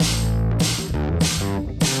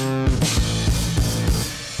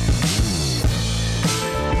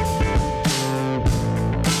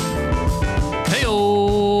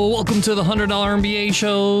Welcome to the $100 MBA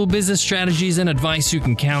Show, business strategies and advice you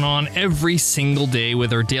can count on every single day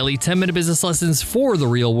with our daily 10-minute business lessons for the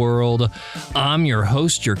real world. I'm your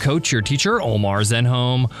host, your coach, your teacher, Omar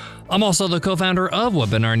Zenhom. I'm also the co-founder of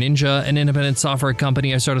Webinar Ninja, an independent software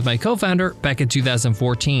company I started with my co-founder back in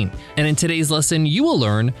 2014. And in today's lesson, you will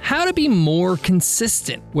learn how to be more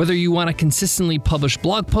consistent. Whether you want to consistently publish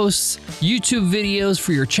blog posts, YouTube videos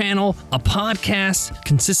for your channel, a podcast,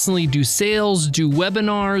 consistently do sales, do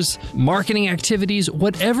webinars, marketing activities,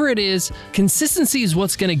 whatever it is, consistency is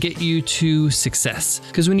what's going to get you to success.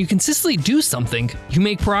 Because when you consistently do something, you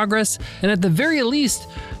make progress, and at the very least,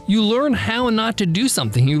 you learn how not to do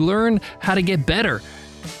something. You learn how to get better.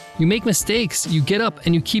 You make mistakes, you get up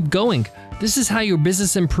and you keep going. This is how your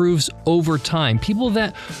business improves over time. People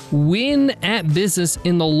that win at business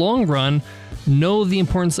in the long run know the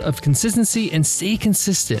importance of consistency and stay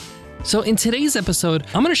consistent. So in today's episode,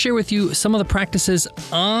 I'm going to share with you some of the practices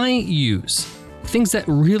I use. Things that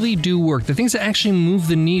really do work, the things that actually move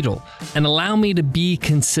the needle and allow me to be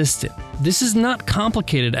consistent. This is not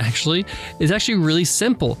complicated, actually. It's actually really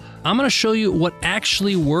simple. I'm going to show you what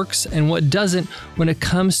actually works and what doesn't when it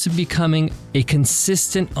comes to becoming a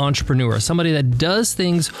consistent entrepreneur, somebody that does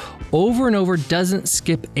things over and over, doesn't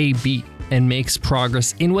skip a beat, and makes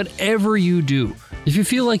progress in whatever you do. If you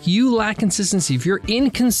feel like you lack consistency, if you're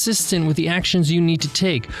inconsistent with the actions you need to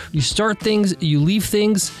take, you start things, you leave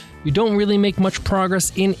things, you don't really make much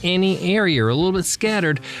progress in any area, you're a little bit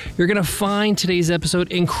scattered, you're going to find today's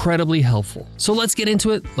episode incredibly helpful. So let's get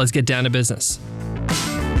into it. Let's get down to business.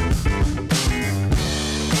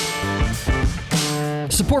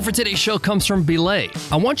 Support for today's show comes from Belay.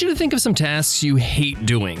 I want you to think of some tasks you hate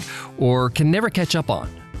doing or can never catch up on.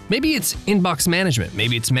 Maybe it's inbox management.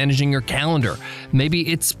 Maybe it's managing your calendar. Maybe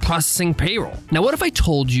it's processing payroll. Now, what if I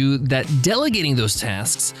told you that delegating those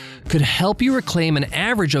tasks could help you reclaim an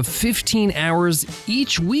average of 15 hours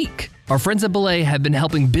each week? Our friends at Belay have been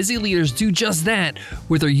helping busy leaders do just that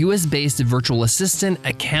with their US-based virtual assistant,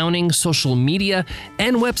 accounting, social media,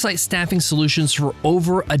 and website staffing solutions for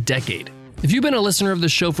over a decade. If you've been a listener of the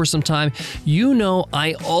show for some time, you know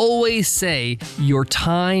I always say your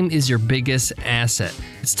time is your biggest asset.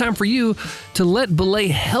 It's time for you to let Belay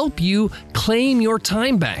help you claim your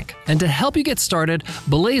time back. And to help you get started,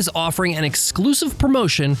 Belay is offering an exclusive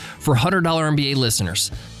promotion for $100 MBA listeners.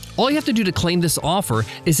 All you have to do to claim this offer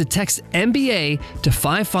is to text MBA to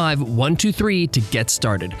 55123 to get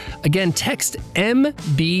started. Again, text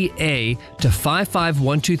MBA to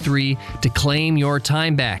 55123 to claim your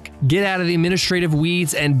time back. Get out of the administrative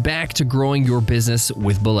weeds and back to growing your business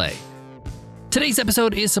with Belay. Today's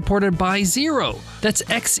episode is supported by Xero. That's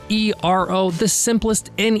Xero, the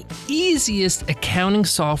simplest and easiest accounting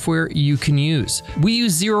software you can use. We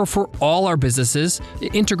use Xero for all our businesses.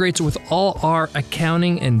 It integrates with all our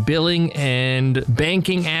accounting and billing and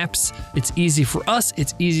banking apps. It's easy for us,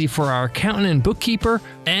 it's easy for our accountant and bookkeeper,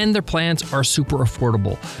 and their plans are super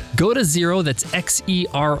affordable. Go to Xero, that's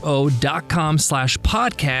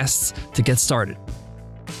xero.com/podcasts to get started.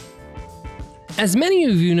 As many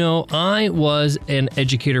of you know, I was an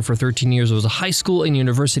educator for 13 years. I was a high school and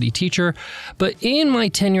university teacher, but in my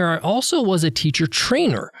tenure, I also was a teacher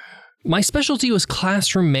trainer. My specialty was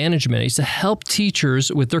classroom management. I used to help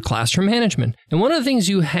teachers with their classroom management. And one of the things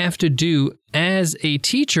you have to do as a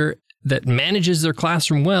teacher that manages their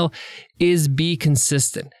classroom well is be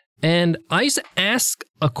consistent. And I used to ask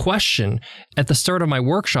a question at the start of my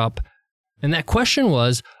workshop, and that question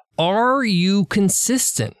was, are you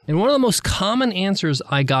consistent? And one of the most common answers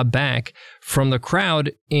I got back from the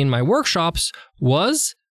crowd in my workshops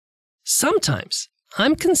was, sometimes.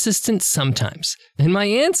 I'm consistent sometimes. And my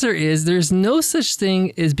answer is there's no such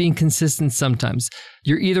thing as being consistent sometimes.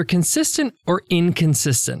 You're either consistent or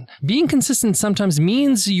inconsistent. Being consistent sometimes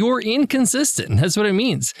means you're inconsistent. That's what it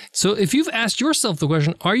means. So if you've asked yourself the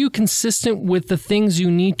question, are you consistent with the things you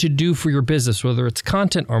need to do for your business, whether it's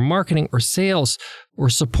content or marketing or sales or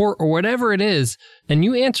support or whatever it is, and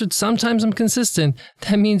you answered sometimes I'm consistent,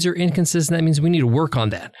 that means you're inconsistent. That means we need to work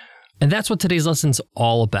on that. And that's what today's lesson is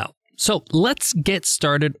all about. So let's get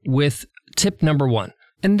started with tip number one,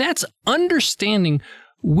 and that's understanding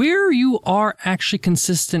where you are actually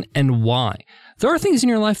consistent and why. There are things in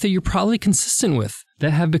your life that you're probably consistent with that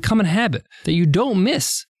have become a habit that you don't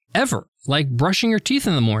miss ever, like brushing your teeth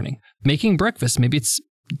in the morning, making breakfast. Maybe it's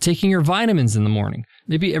taking your vitamins in the morning.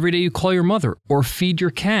 Maybe every day you call your mother or feed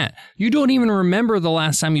your cat. You don't even remember the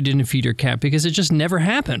last time you didn't feed your cat because it just never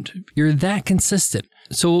happened. You're that consistent.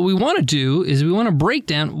 So what we want to do is we want to break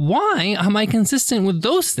down, why am I consistent with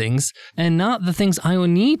those things and not the things I will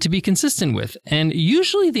need to be consistent with? And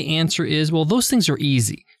usually the answer is, well, those things are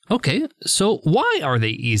easy. Okay, so why are they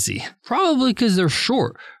easy? Probably because they're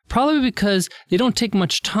short. Probably because they don't take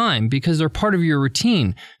much time because they're part of your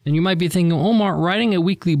routine. And you might be thinking, Omar, writing a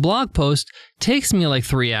weekly blog post takes me like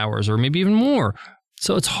 3 hours or maybe even more.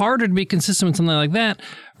 So it's harder to be consistent with something like that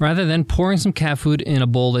rather than pouring some cat food in a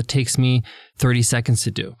bowl that takes me 30 seconds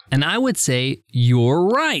to do. And I would say you're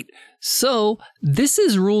right. So this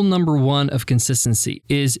is rule number 1 of consistency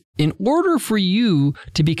is in order for you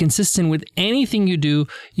to be consistent with anything you do,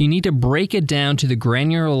 you need to break it down to the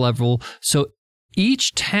granular level so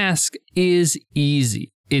each task is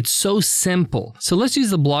easy. It's so simple. So let's use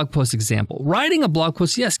the blog post example. Writing a blog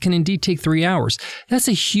post, yes, can indeed take 3 hours. That's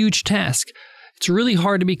a huge task. It's really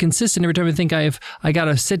hard to be consistent every time I think I got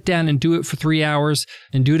to sit down and do it for 3 hours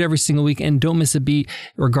and do it every single week and don't miss a beat,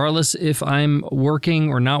 regardless if I'm working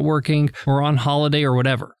or not working or on holiday or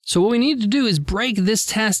whatever. So what we need to do is break this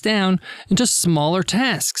task down into smaller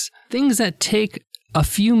tasks, things that take a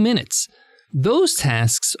few minutes. Those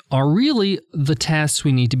tasks are really the tasks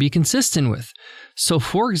we need to be consistent with. So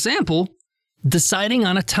for example, deciding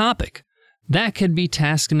on a topic. That could be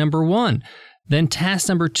task number 1. Then task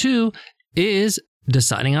number 2 is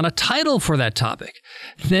deciding on a title for that topic.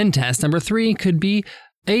 Then task number 3 could be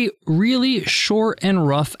a really short and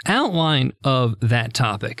rough outline of that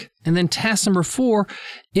topic. And then task number 4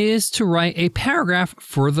 is to write a paragraph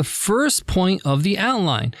for the first point of the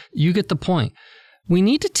outline. You get the point. We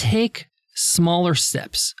need to take smaller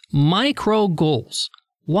steps, micro goals.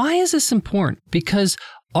 Why is this important? Because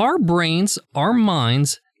our brains, our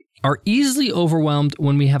minds, are easily overwhelmed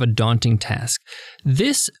when we have a daunting task.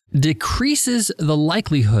 This decreases the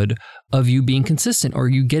likelihood of you being consistent or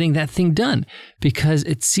you getting that thing done because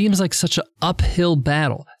it seems like such an uphill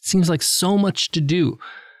battle. It seems like so much to do.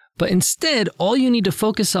 But instead, all you need to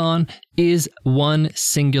focus on is one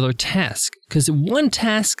singular task because one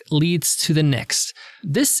task leads to the next.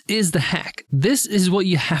 This is the hack. This is what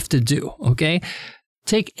you have to do, okay?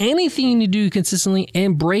 Take anything you need to do consistently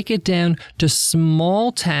and break it down to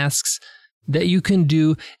small tasks that you can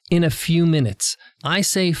do in a few minutes. I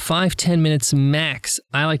say 5-10 minutes max.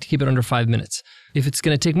 I like to keep it under 5 minutes. If it's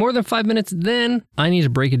going to take more than 5 minutes, then I need to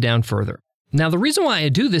break it down further. Now, the reason why I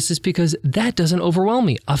do this is because that doesn't overwhelm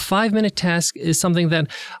me. A 5-minute task is something that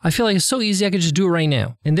I feel like is so easy I could just do it right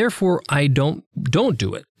now. And therefore, I don't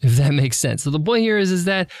do it, if that makes sense. So the point here is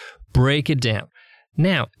that break it down.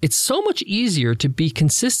 Now, it's so much easier to be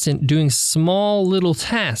consistent doing small little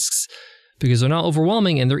tasks because they're not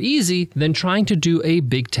overwhelming and they're easy than trying to do a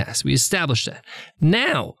big task. We established that.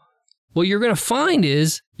 Now, what you're going to find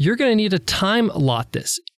is you're going to need to time allot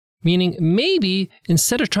this. Meaning maybe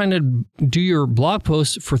instead of trying to do your blog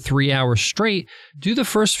post for 3 hours straight, do the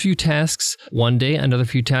first few tasks one day, another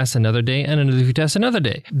few tasks another day, and another few tasks another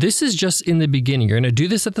day. This is just in the beginning. You're going to do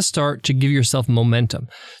this at the start to give yourself momentum.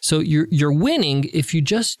 So you're winning if you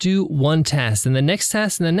just do one task, and the next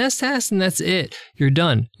task, and the next task, and that's it. You're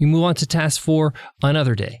done. You move on to task 4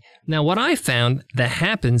 another day. Now, what I found that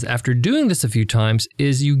happens after doing this a few times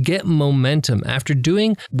is you get momentum. After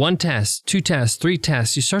doing 1 task, 2 tasks, 3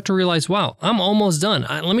 tasks, you start to realize, wow, I'm almost done.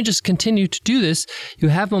 Let me just continue to do this. You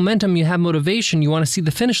have momentum, you have motivation, you want to see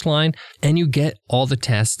the finish line, and you get all the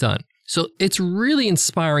tasks done. So it's really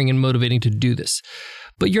inspiring and motivating to do this.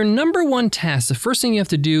 But your number 1 task, the first thing you have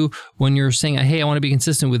to do when you're saying, hey, I want to be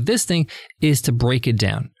consistent with this thing, is to break it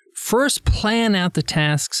down. First, plan out the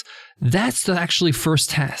tasks. That's the actually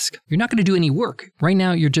first task. You're not going to do any work. Right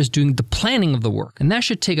now, you're just doing the planning of the work. And that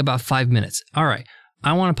should take about 5 minutes. All right,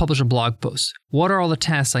 I want to publish a blog post. What are all the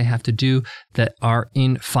tasks I have to do that are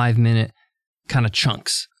in 5-minute kind of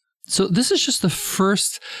chunks? So this is just the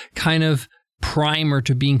first kind of primer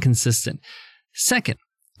to being consistent. Second,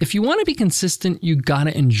 if you want to be consistent, you got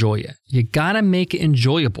to enjoy it. You got to make it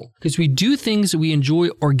enjoyable because we do things that we enjoy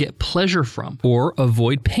or get pleasure from or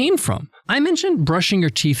avoid pain from. I mentioned brushing your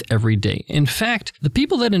teeth every day. In fact, the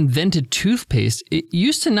people that invented toothpaste, it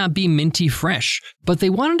used to not be minty fresh, but they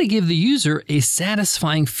wanted to give the user a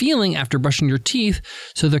satisfying feeling after brushing your teeth,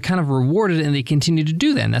 so they're kind of rewarded and they continue to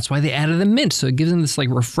do that. And that's why they added the mint, so it gives them this like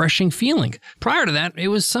refreshing feeling. Prior to that, it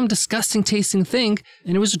was some disgusting tasting thing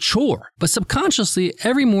and it was a chore. But subconsciously,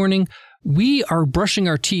 every morning, we are brushing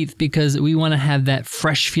our teeth because we want to have that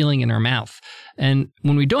fresh feeling in our mouth. And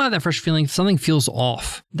when we don't have that fresh feeling, something feels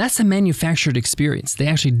off. That's a manufactured experience. They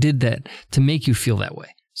actually did that to make you feel that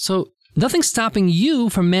way. So nothing's stopping you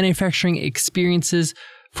from manufacturing experiences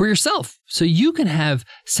for yourself so you can have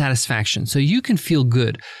satisfaction, so you can feel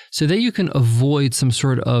good, so that you can avoid some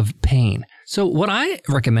sort of pain. So what I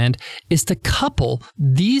recommend is to couple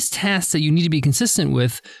these tasks that you need to be consistent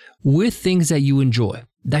with things that you enjoy.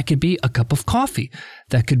 That could be a cup of coffee.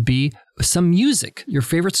 That could be some music, your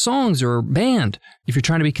favorite songs or band. If you're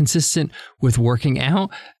trying to be consistent with working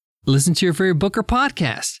out, listen to your favorite book or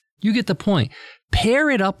podcast. You get the point. Pair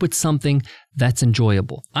it up with something that's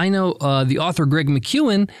enjoyable. I know the author Greg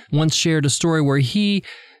McKeown once shared a story where he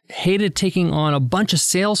hated taking on a bunch of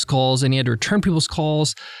sales calls and he had to return people's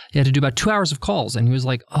calls. He had to do about 2 hours of calls and he was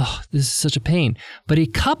like, oh, this is such a pain. But he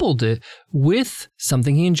coupled it with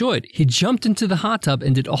something he enjoyed. He jumped into the hot tub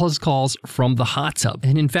and did all his calls from the hot tub.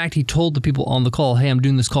 And in fact, he told the people on the call, hey, I'm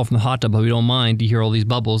doing this call from the hot tub, but we don't mind. You hear all these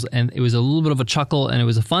bubbles. And it was a little bit of a chuckle and it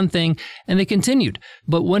was a fun thing. And they continued.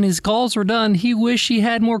 But when his calls were done, he wished he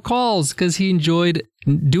had more calls because he enjoyed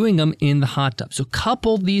doing them in the hot tub. So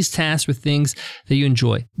couple these tasks with things that you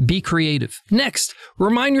enjoy. Be creative. Next,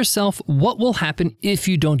 remind yourself what will happen if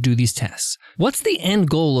you don't do these tasks. What's the end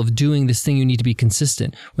goal of doing this thing you need to be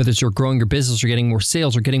consistent? Whether it's you're growing your business or getting more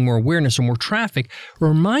sales or getting more awareness or more traffic,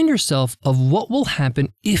 remind yourself of what will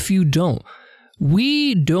happen if you don't.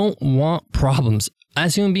 We don't want problems.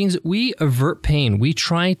 As human beings, we avert pain. We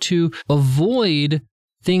try to avoid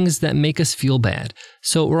things that make us feel bad.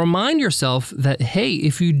 So remind yourself that, hey,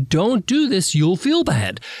 if you don't do this, you'll feel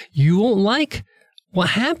bad. You won't like what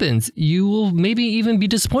happens. You will maybe even be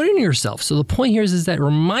disappointed in yourself. So the point here is that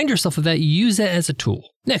remind yourself of that, use that as a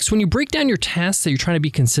tool. Next, when you break down your tasks that you're trying to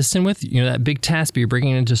be consistent with, that big task, but you're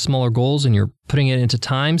breaking it into smaller goals and you're putting it into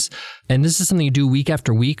times, and this is something you do week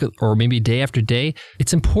after week or maybe day after day,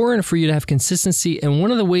 it's important for you to have consistency. And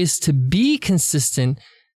one of the ways to be consistent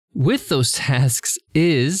with those tasks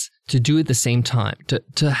is to do it at the same time,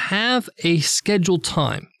 to have a scheduled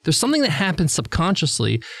time. There's something that happens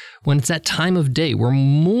subconsciously when it's that time of day. We're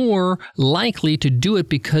more likely to do it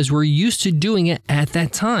because we're used to doing it at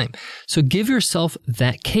that time. So give yourself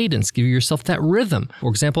that cadence, give yourself that rhythm. For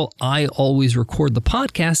example, I always record the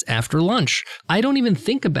podcast after lunch. I don't even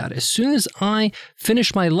think about it. As soon as I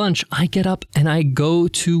finish my lunch, I get up and I go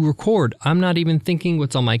to record. I'm not even thinking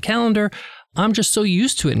what's on my calendar. I'm just so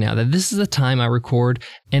used to it now that this is the time I record,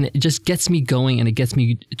 and it just gets me going and it gets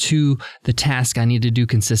me to the task I need to do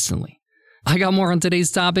consistently. I got more on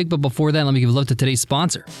today's topic, but before that, let me give love to today's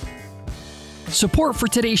sponsor. Support for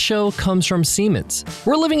today's show comes from Siemens.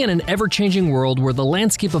 We're living in an ever-changing world where the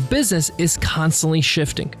landscape of business is constantly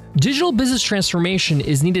shifting. Digital business transformation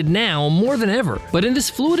is needed now more than ever, but in this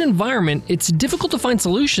fluid environment, it's difficult to find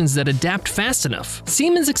solutions that adapt fast enough.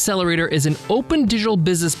 Siemens Accelerator is an open digital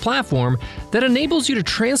business platform that enables you to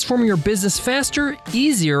transform your business faster,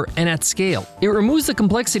 easier, and at scale. It removes the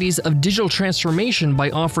complexities of digital transformation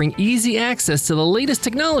by offering easy access to the latest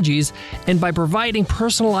technologies and by providing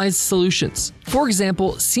personalized solutions. For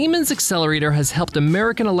example, Siemens Accelerator has helped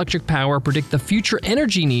American Electric Power predict the future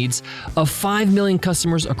energy needs of 5 million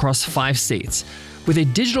customers across 5 states with a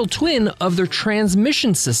digital twin of their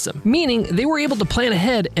transmission system, meaning they were able to plan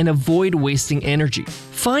ahead and avoid wasting energy.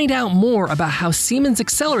 Find out more about how Siemens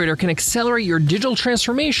Accelerator can accelerate your digital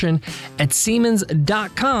transformation at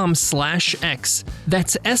siemens.com/X.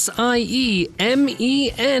 That's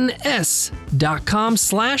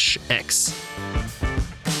SIEMENS.com/X.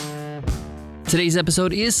 Today's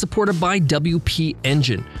episode is supported by WP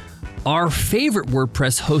Engine, our favorite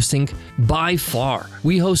WordPress hosting by far.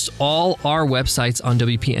 We host all our websites on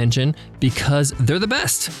WP Engine because they're the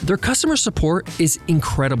best. Their customer support is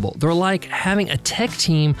incredible. They're like having a tech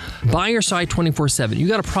team by your side 24/7. You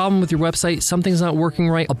got a problem with your website, something's not working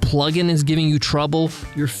right, a plugin is giving you trouble,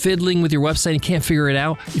 you're fiddling with your website and can't figure it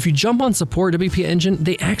out. If you jump on support, WP Engine,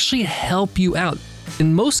 they actually help you out.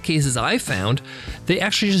 In most cases I found, they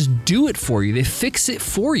actually just do it for you. They fix it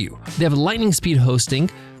for you. They have lightning speed hosting,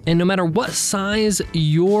 and no matter what size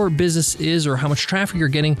your business is or how much traffic you're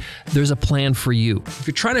getting, there's a plan for you. If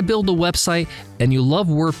you're trying to build a website and you love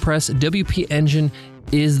WordPress, WP Engine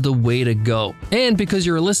is the way to go. And because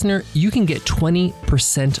you're a listener, you can get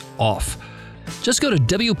 20% off. Just go to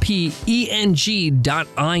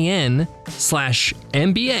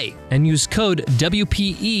wpeng.in/MBA and use code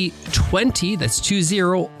WPE20, that's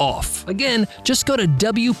 20 off. Again, just go to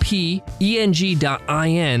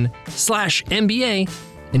wpeng.in/MBA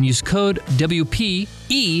and use code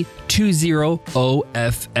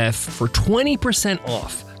WPE20OFF for 20%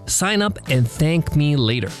 off. Sign up and thank me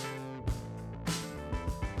later.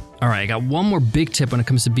 All right, I got one more big tip when it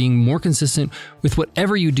comes to being more consistent with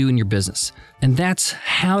whatever you do in your business, and that's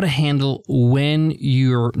how to handle when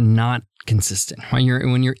you're not consistent.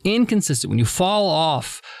 When you're inconsistent, when you fall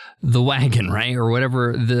off the wagon, right, or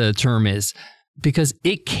whatever the term is, because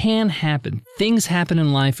it can happen. Things happen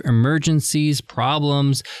in life, emergencies,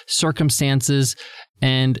 problems, circumstances,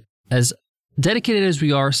 and as dedicated as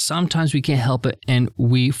we are, sometimes we can't help it and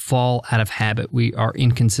we fall out of habit. We are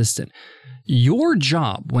inconsistent. Your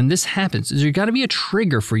job when this happens is there's got to be a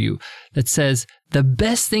trigger for you that says the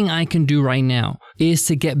best thing I can do right now is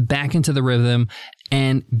to get back into the rhythm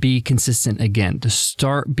and be consistent again, to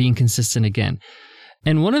start being consistent again.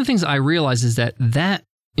 And one of the things I realize is that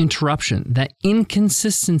interruption, that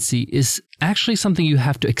inconsistency is actually something you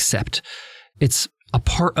have to accept. It's a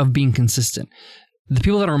part of being consistent. The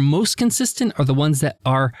people that are most consistent are the ones that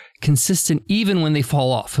are consistent even when they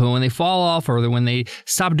fall off. So when they fall off or when they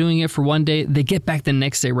stop doing it for one day, they get back the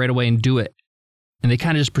next day right away and do it. And they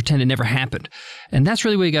kind of just pretend it never happened. And that's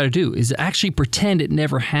really what you got to do, is actually pretend it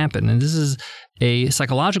never happened. And this is a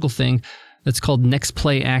psychological thing that's called next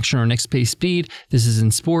play action or next play speed. This is in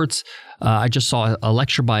sports. I just saw a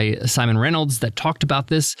lecture by Simon Reynolds that talked about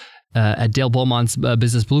this at Dale Beaumont's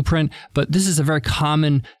Business Blueprint. But this is a very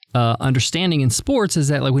common understanding in sports, is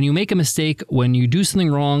that like when you make a mistake, when you do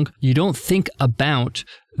something wrong, you don't think about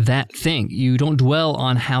that thing. You don't dwell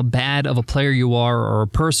on how bad of a player you are or a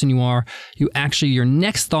person you are. Your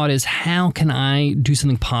next thought is, how can I do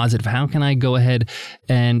something positive? How can I go ahead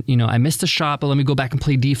and, I missed a shot, but let me go back and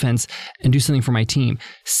play defense and do something for my team.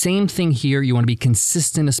 Same thing here. You want to be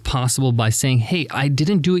consistent as possible by saying, hey, I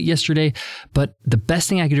didn't do it yesterday, but the best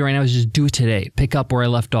thing I can do right now is just do it today. Pick up where I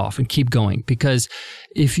left off and keep going. Because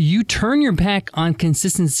if you turn your back on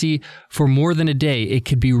consistency for more than a day, it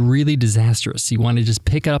could be really disastrous. You want to just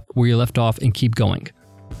pick up where you left off and keep going.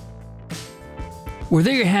 Well,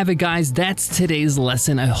 there you have it, guys. That's today's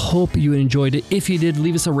lesson. I hope you enjoyed it. If you did,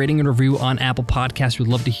 leave us a rating and review on Apple Podcasts. We'd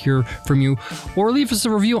love to hear from you. Or leave us a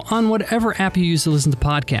review on whatever app you use to listen to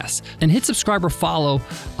podcasts. And hit subscribe or follow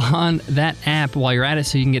on that app while you're at it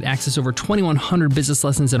so you can get access to over 2,100 business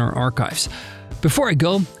lessons in our archives. Before I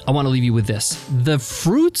go, I want to leave you with this. The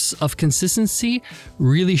fruits of consistency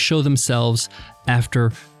really show themselves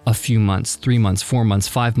after a few months, 3 months, 4 months,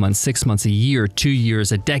 5 months, 6 months, a year, 2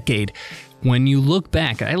 years, a decade. When you look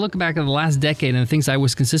back, I look back at the last decade and the things I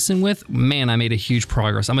was consistent with, man, I made a huge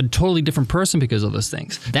progress. I'm a totally different person because of those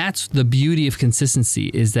things. That's the beauty of consistency,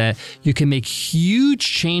 is that you can make huge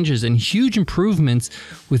changes and huge improvements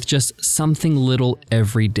with just something little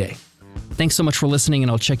every day. Thanks so much for listening, and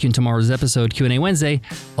I'll check you in tomorrow's episode, Q&A Wednesday.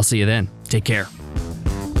 I'll see you then. Take care.